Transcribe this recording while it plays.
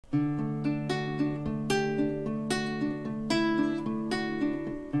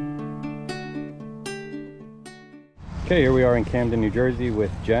Okay, here we are in Camden, New Jersey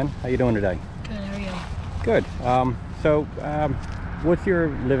with Jen. How you doing today? Good, how are you? Good. What's your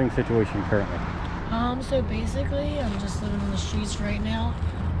living situation currently? So basically, I'm just living on the streets right now.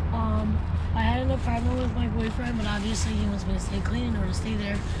 I had an apartment with my boyfriend, but obviously he wants me to stay clean in order to stay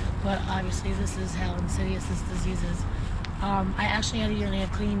there. But obviously this is how insidious this disease is. I actually had a year and a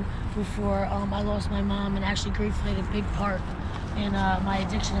half clean before I lost my mom, and actually grief played a big part in my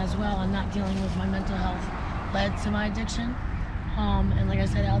addiction as well, and not dealing with my mental health led to my addiction. And like I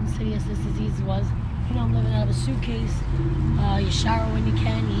said, how insidious this disease was. You know, I'm living out of a suitcase. You shower when you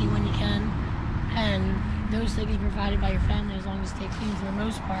can, you eat when you can, and those things are provided by your family as long as you stay clean for the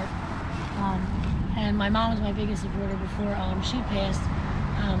most part. And my mom was my biggest supporter before she passed.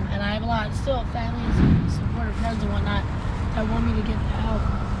 And I have a lot still family and supportive friends and whatnot that want me to get the help,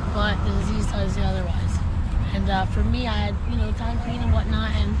 but the disease tells you otherwise. And for me, I had time clean and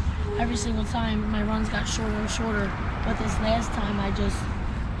whatnot, and every single time my runs got shorter and shorter. But this last time,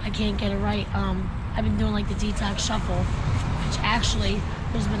 I can't get it right. I've been doing like the detox shuffle, which actually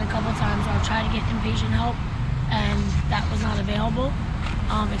there's been a couple times where I've tried to get inpatient help, and that was not available,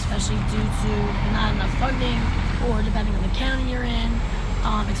 especially due to not enough funding, or depending on the county you're in,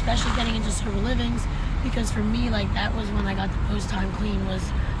 especially getting into sober livings. Because for me, like, that was when I got the post-time clean, was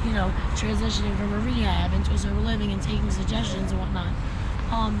transitioning from a rehab into a sober living and taking suggestions and whatnot.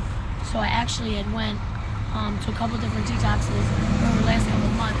 So I actually had went to a couple different detoxes over the last couple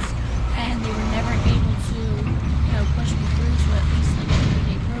of months, and they were never able to, push me through to at least like a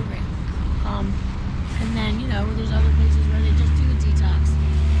 30-day program. And then, there's other places where they just do a detox.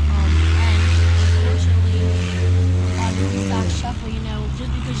 And unfortunately, the detox shuffle,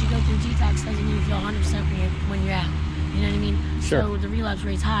 just because you go through detox doesn't mean you feel 100% when you're out. You know what I mean? Sure. So the relapse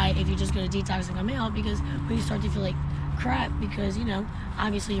rate's high if you just go to detox and come out, because when you start to feel like crap, because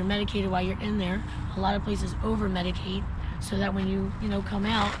obviously you're medicated while you're in there. A lot of places over medicate, so that when you come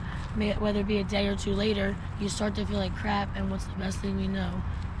out, whether it be a day or two later, you start to feel like crap. And what's the best thing we know?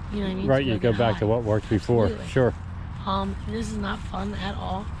 You know what I mean? Right, you go back to what worked before. Absolutely. Sure. This is not fun at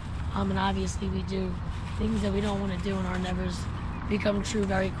all. And obviously we do things that we don't want to do, and our nevers become true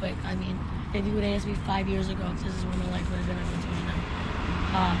very quick. I mean, if you would have asked me 5 years ago if this is where my life would have been, I would have told you no.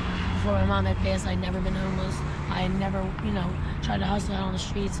 Before my mom had passed, I'd never been homeless. I had never, tried to hustle out on the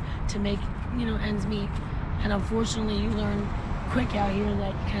streets to make, ends meet. And unfortunately, you learn quick out here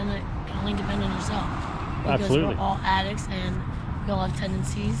that you can only depend on yourself. Because Absolutely. We're all addicts and we all have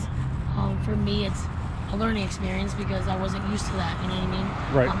tendencies. For me, it's a learning experience because I wasn't used to that, you know what I mean?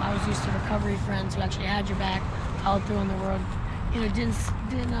 Right. I was used to recovery friends who actually had your back, followed through on the world, didn't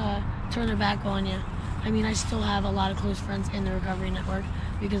turn their back on you. I mean, I still have a lot of close friends in the recovery network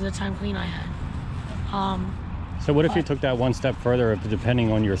because of the time clean I had. So what if you took that one step further, of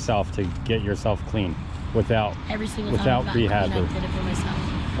depending on yourself to get yourself clean without every single without time rehab? I did it for myself.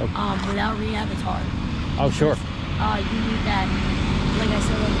 Okay. Without rehab, it's hard. Oh, sure. You need that, like I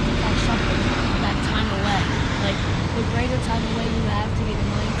said, like that shuffle, that time away. Like, the greater time away you have to get your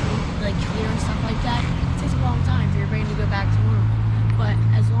mind clear and stuff like that, it takes a long time for your brain to go back to normal. But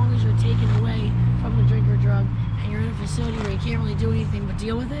as long as you're taken away from the drink or drug, and you're in a facility where you can't really do anything but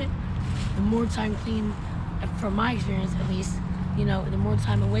deal with it, the more time clean, from my experience at least, the more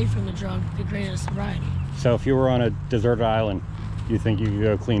time away from the drug, the greater the sobriety. So if you were on a deserted island, you think you could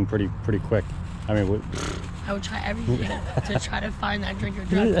go clean pretty quick? I mean, I would try everything to try to find that drink or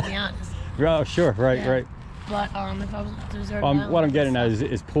drug, to be honest. Oh, sure, right, Yeah. right. But if I was on a deserted island, What I'm getting at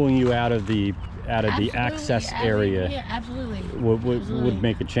is pulling you out of the access area. Yeah, absolutely. Would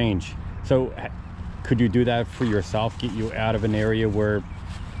make a change. So could you do that for yourself? Get you out of an area where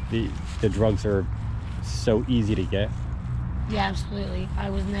the drugs are so easy to get? Yeah, absolutely. I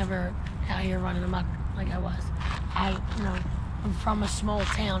was never out here running amok like I was. I'm from a small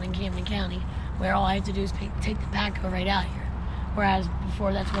town in Camden County where all I have to do is take the Patco right out here. Whereas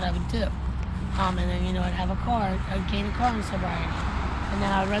before, that's what I would do. And then, I'd have a car, I'd gain a car in sobriety. And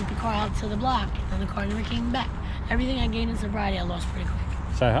then I would rent the car out to the block, and the car never came back. Everything I gained in sobriety, I lost pretty quick.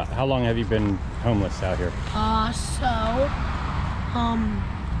 So how long have you been homeless out here? I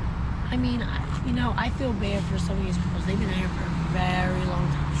feel bad for some of these girls. They've been here for a very long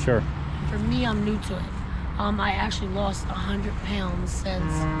time. Sure. For me, I'm new to it. I actually lost 100 pounds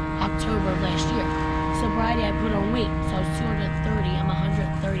since October of last year. Sobriety, I put on weight, so I was 230. I'm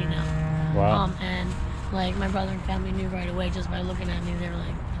 130 now. Wow. And like my brother and family knew right away just by looking at me. They were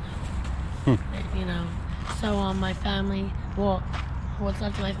like, So my family, what's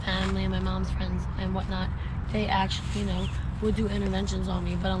left of my family and my mom's friends and whatnot, they actually, would do interventions on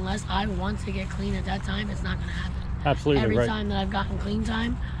me. But unless I want to get clean at that time, it's not going to happen. Absolutely. Every right. time that I've gotten clean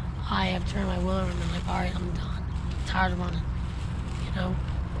time, I have turned my will over and been like, all right, I'm done. tired of running, you know,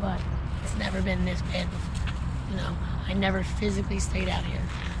 but it's never been this bad before, you know. I never physically stayed out here.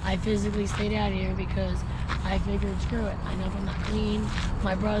 I physically stayed out here because I figured, screw it. I know if I'm not clean,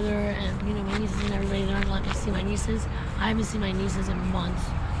 my brother and, you know, my nieces and everybody, they're not going to let me see my nieces. I haven't seen my nieces in months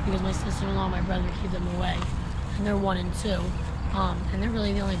because my sister-in-law and my brother keep them away. And they're 1 and 2. And they're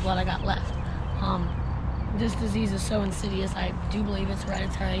really the only blood I got left. This disease is so insidious. I do believe it's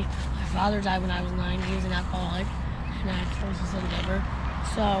hereditary. My father died when I was 9. He was an alcoholic and I had cirrhosis of the liver.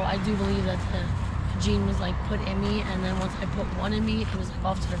 So I do believe that the gene was like put in me, and then once I put one in me, it was like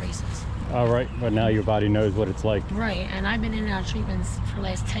off to the races. All right, but now your body knows what it's like. Right, and I've been in and out of treatments for the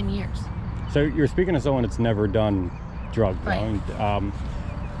last 10 years. So you're speaking to someone that's never done drugs. Right.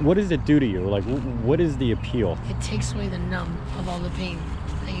 What does it do to you? Like, what is the appeal? It takes away the numb of all the pain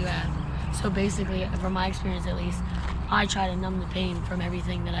that you have. So basically, from my experience at least, I try to numb the pain from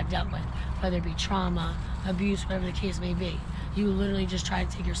everything that I've dealt with, whether it be trauma, abuse, whatever the case may be. You literally just try to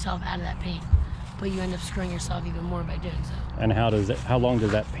take yourself out of that pain, but you end up screwing yourself even more by doing so. And how long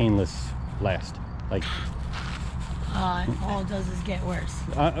does that painless last? Like, all it does is get worse.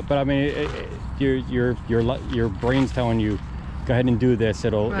 but I mean, your brain's telling you, go ahead and do this.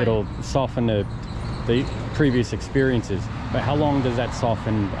 It'll soften the previous experiences. But how long does that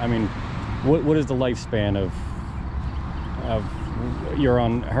soften? I mean, what is the lifespan of you're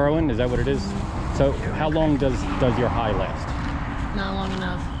on heroin? Is that what it is? So how long does your high last? Not long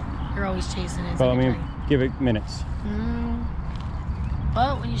enough. You're always chasing it. Well, I mean, give it minutes.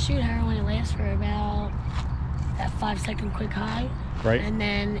 Well, when you shoot heroin, it lasts for about that 5-second quick high. Right. And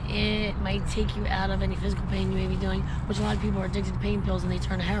then it might take you out of any physical pain you may be doing, which a lot of people are addicted to pain pills and they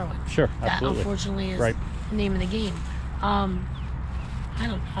turn to heroin. Sure, That, absolutely. unfortunately, is the name of the game. I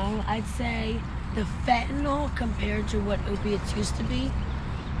don't know. I'd say the fentanyl compared to what opiates used to be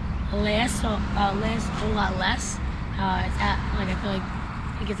lasts a whole lot less. I feel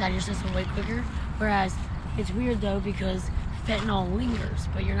like it gets out of your system way quicker. Whereas it's weird though because fentanyl lingers,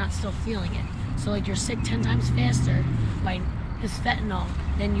 but you're not still feeling it. So like you're sick 10 times faster by this fentanyl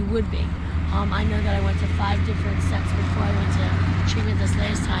than you would be. I know that I went to 5 different steps before I went to treatment this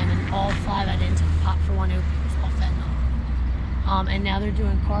last time, and all 5 I didn't pop for one opiate. It was all fentanyl. And now they're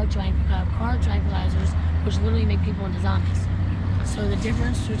doing car tranquilizers, which literally make people into zombies. So the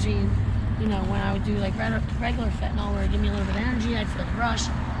difference between, you know, when I would do like regular fentanyl where it gave me a little bit of energy, I'd feel the rush.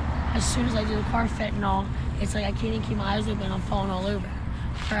 As soon as I do the car fentanyl, it's like I can't even keep my eyes open, I'm falling all over.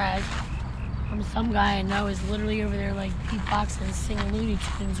 Whereas some guy I know is literally over there like beatboxing, singing Looney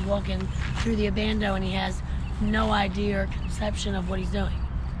Tunes, walking through the abando, and he has no idea or conception of what he's doing.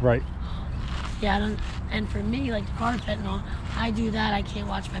 Right. And for me, like the car fentanyl, I do that, I can't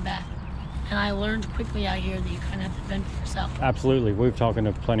watch my back. And I learned quickly out here that you kind of have to fend for yourself. Absolutely. We've talking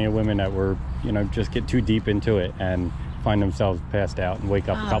to plenty of women that were, you know, just get too deep into it and find themselves passed out and wake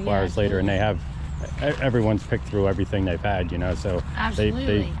up a couple hours later, and they have, everyone's picked through everything they've had, you know, so absolutely.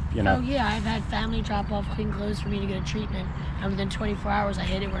 they you know. Oh yeah, I've had family drop off clean clothes for me to get a treatment, and within 24 hours I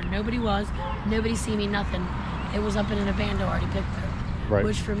hit it where nobody was, nobody see me, nothing. It was up in an abando already picked through. Right.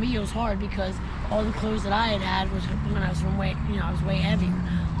 Which for me it was hard because all the clothes that I had was when I was from weight, you know, I was way heavier.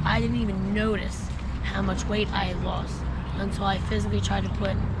 I didn't even notice how much weight I had lost until I physically tried to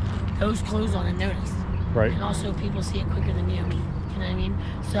put those clothes on and noticed. Right. And also people see it quicker than you. You know what I mean?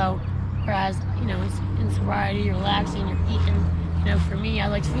 So, whereas, you know, it's in sobriety, you're relaxing, you're eating. You know, for me, I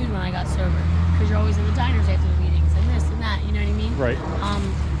liked food when I got sober because you're always in the diners after the meetings and this and that. You know what I mean?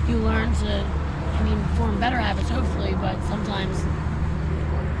 Right. You learn to, form better habits hopefully, but sometimes,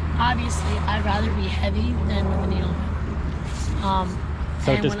 obviously, I'd rather be heavy than with a needle.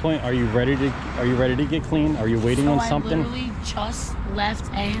 So at this point, are you ready to get clean? Are you waiting on something? I literally just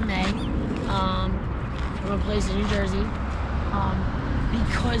left AMA from a place in New Jersey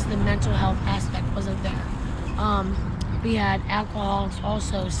because the mental health aspect wasn't there. We had alcoholics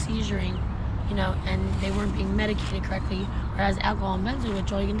also seizuring, you know, and they weren't being medicated correctly, whereas alcohol and benzo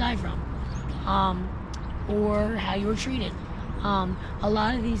withdrawal you can die from, or how you were treated. A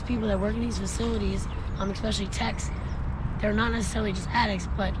lot of these people that work in these facilities, especially techs, they're not necessarily just addicts,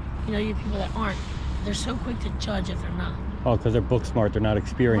 but you know, you have people that aren't. They're so quick to judge if they're not. Oh, because they're book smart, they're not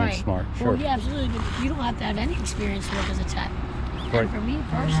experience smart. Sure. Well, yeah, absolutely, but you don't have to have any experience to work as a tech. Right. And for me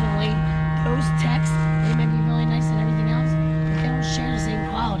personally, those techs, they might be really nice and everything else, but they don't share the same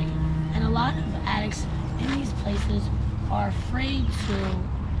quality. And a lot of addicts in these places are afraid to,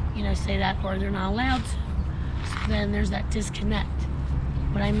 you know, say that, or they're not allowed to. So then there's that disconnect.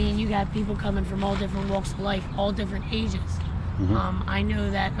 But I mean, you got people coming from all different walks of life, all different ages. Mm-hmm. I know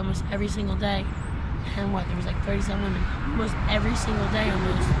that almost every single day, and there was like 37 women, almost every single day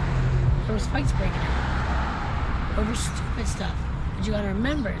almost, there was fights breaking out. over stupid stuff. But you got to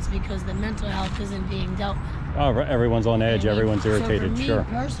remember, it's because the mental health isn't being dealt with. Oh, everyone's on edge. Everyone's irritated. So for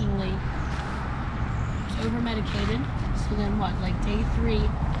me personally, I was over medicated. So then what? Like day 3,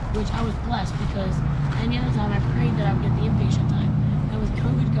 which I was blessed because any other time I prayed that I would get the inpatient time. And with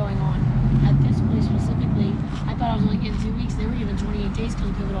COVID going on at this place specifically, I thought I was only getting 2 weeks. They were giving 28 days because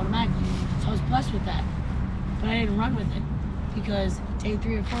of COVID automatically. So I was blessed with that. But I didn't run with it because day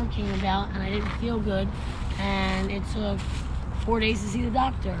 3 or 4 came about and I didn't feel good. And it took 4 days to see the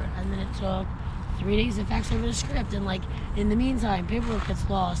doctor. And then it took 3 days to fax over the script. And like in the meantime, paperwork gets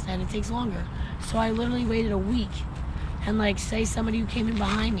lost and it takes longer. So I literally waited a week. And like say somebody who came in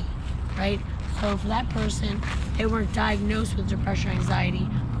behind me, right? So for that person, they weren't diagnosed with depression or anxiety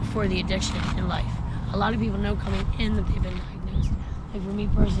before the addiction in life. A lot of people know coming in that they've been diagnosed. Like for me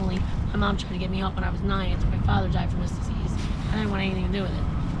personally, my mom tried to get me help when I was 9 until my father died from this disease. I didn't want anything to do with it.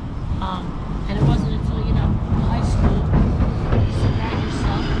 And it wasn't until, high school, you surround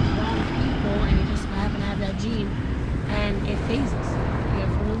yourself with wrong people and you just happen to have that gene and it phases. You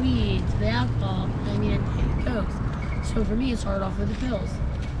go from the weed to the alcohol, it goes. So for me, it started off with the pills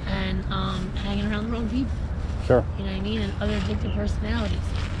and hanging around the wrong people. Sure. You know what I mean? And other addictive personalities.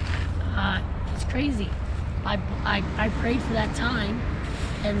 It's crazy. I prayed for that time,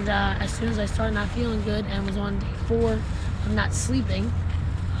 and as soon as I started not feeling good and was on day 4 of not sleeping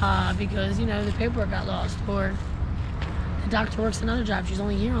because, the paperwork got lost, or the doctor works another job. She's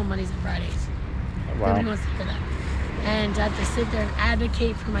only here on Mondays and Fridays. Wow. Nobody wants to hear that. And to have to sit there and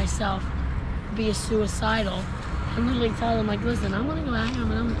advocate for myself, be a suicidal, and literally tell them, like, listen, I'm going to go out here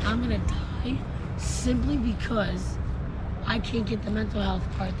and I'm going to die simply because I can't get the mental health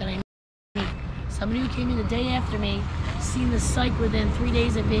part that I need. Somebody who came in the day after me, seen the psych within 3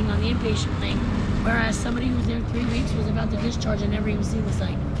 days of being on the inpatient wing, whereas somebody who was there 3 weeks was about to discharge and never even seen the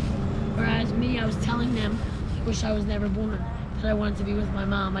psych. Whereas me, I was telling them, I wish I was never born, that I wanted to be with my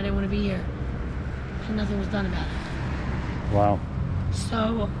mom, I didn't want to be here. And nothing was done about it. Wow.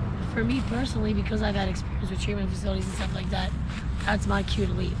 So, for me personally, because I've had experience with treatment facilities and stuff like that, that's my cue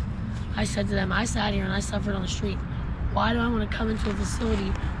to leave. I said to them, I sat here and I suffered on the street. Why do I want to come into a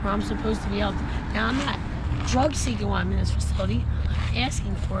facility where I'm supposed to be helped? Now, I'm not drug seeking while I'm in this facility. I'm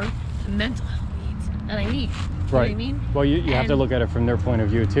asking for the mental health needs that I need. You know what I mean? Well, you have to look at it from their point of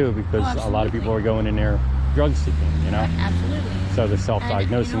view, too, because a lot of people are going in there drug seeking, Absolutely. So they're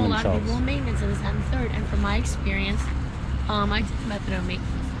self-diagnosing and, a lot of themselves. people in maintenance and this, that, and the third. And from my experience, I did methadone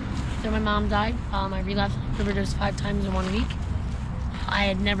maintenance. After my mom died, I relapsed and overdosed 5 times in 1 week. I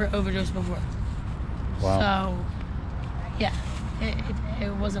had never overdosed before. Wow. So, yeah,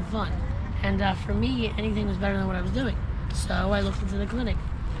 it wasn't fun. And for me, anything was better than what I was doing. So I looked into the clinic.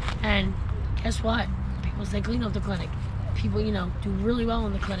 And guess what? People stay clean off the clinic. People, do really well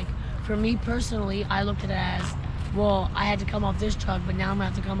in the clinic. For me personally, I looked at it as, well, I had to come off this drug, but now I'm going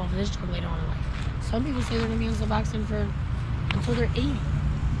to have to come off of this drug later on in life. Some people say they're going to be on Suboxone until they're 80.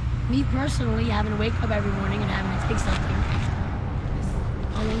 Me personally, having to wake up every morning and having to take something is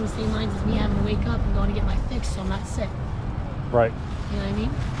along the same lines as me having to wake up and going to get my fix so I'm not sick. Right. You know what I mean?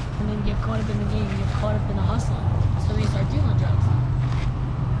 And then you get caught up in the game, you get caught up in the hustling. So then you start dealing drugs,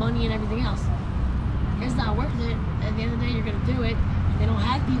 money and everything else. It's not worth it. At the end of the day, you're going to do it. And they don't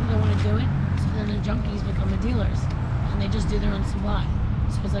have people that want to do it, so then the junkies become the dealers. And they just do their own supply.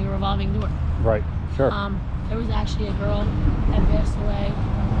 So it's like a revolving door. Right, sure. There was actually a girl that passed away.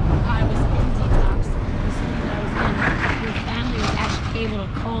 I was in detox. The city that I was in, her family was actually able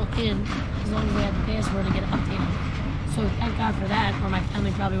to call in as long as they had the password to get an update on it. So thank God for that, or my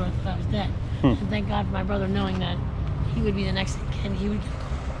family probably would have thought I was dead. And thank God for my brother knowing that he would be the next and he would get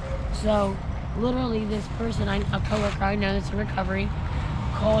called. So literally this person, a coworker I know that's in recovery,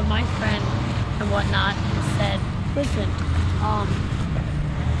 called my friend and whatnot and said, listen, I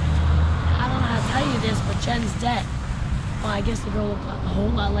don't know how to tell you this, but Jen's dead. Well, I guess the girl looked a whole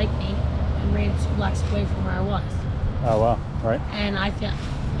lot like me and ran 2 blocks away from where I was. Oh, wow. Right. And I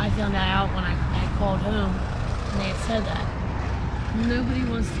found that out when I called home and they had said that. Nobody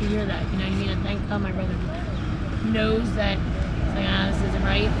wants to hear that, you know what I mean? And thank God my brother knows that, like, this isn't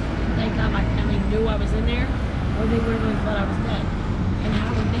right. And thank God my family knew I was in there, or they would have really thought I was dead. And how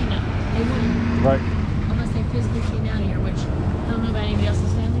would they know? They wouldn't. Right. Unless they physically came down here, which I don't know about anybody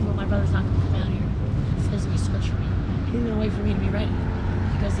else's family, but my brother's not going to come down here and physically search for me. He's going to wait for me to be ready,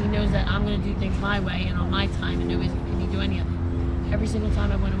 because he knows that I'm going to do things my way and on my time, and nobody's going to make me do any of it. Every single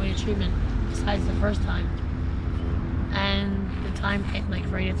time I went away to treatment, besides the first time, and the time hit, like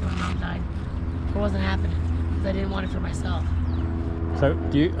right after my mom died, it wasn't happening because I didn't want it for myself. So,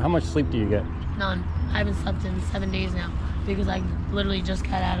 how much sleep do you get? None. I haven't slept in 7 days now because I literally just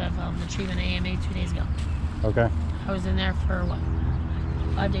got out of the treatment AMA 2 days ago. Okay. I was in there for what,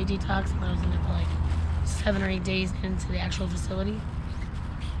 5-day detox, and I was in there for like 7 or 8 days into the actual facility.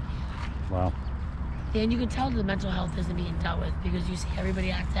 Wow. And you can tell the mental health isn't being dealt with because you see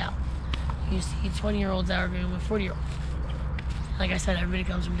everybody act out. You see 20-year-olds arguing with 40-year-olds. Like I said, everybody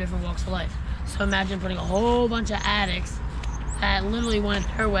comes from different walks of life. So imagine putting a whole bunch of addicts that literally went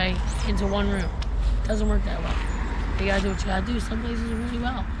their way into one room. It doesn't work that way. You gotta do what you gotta do. Some places are really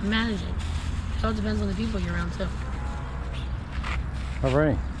well managing. It all depends on the people you're around too.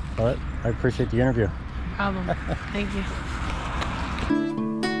 Alrighty. Well, I appreciate the interview. No problem. Thank you.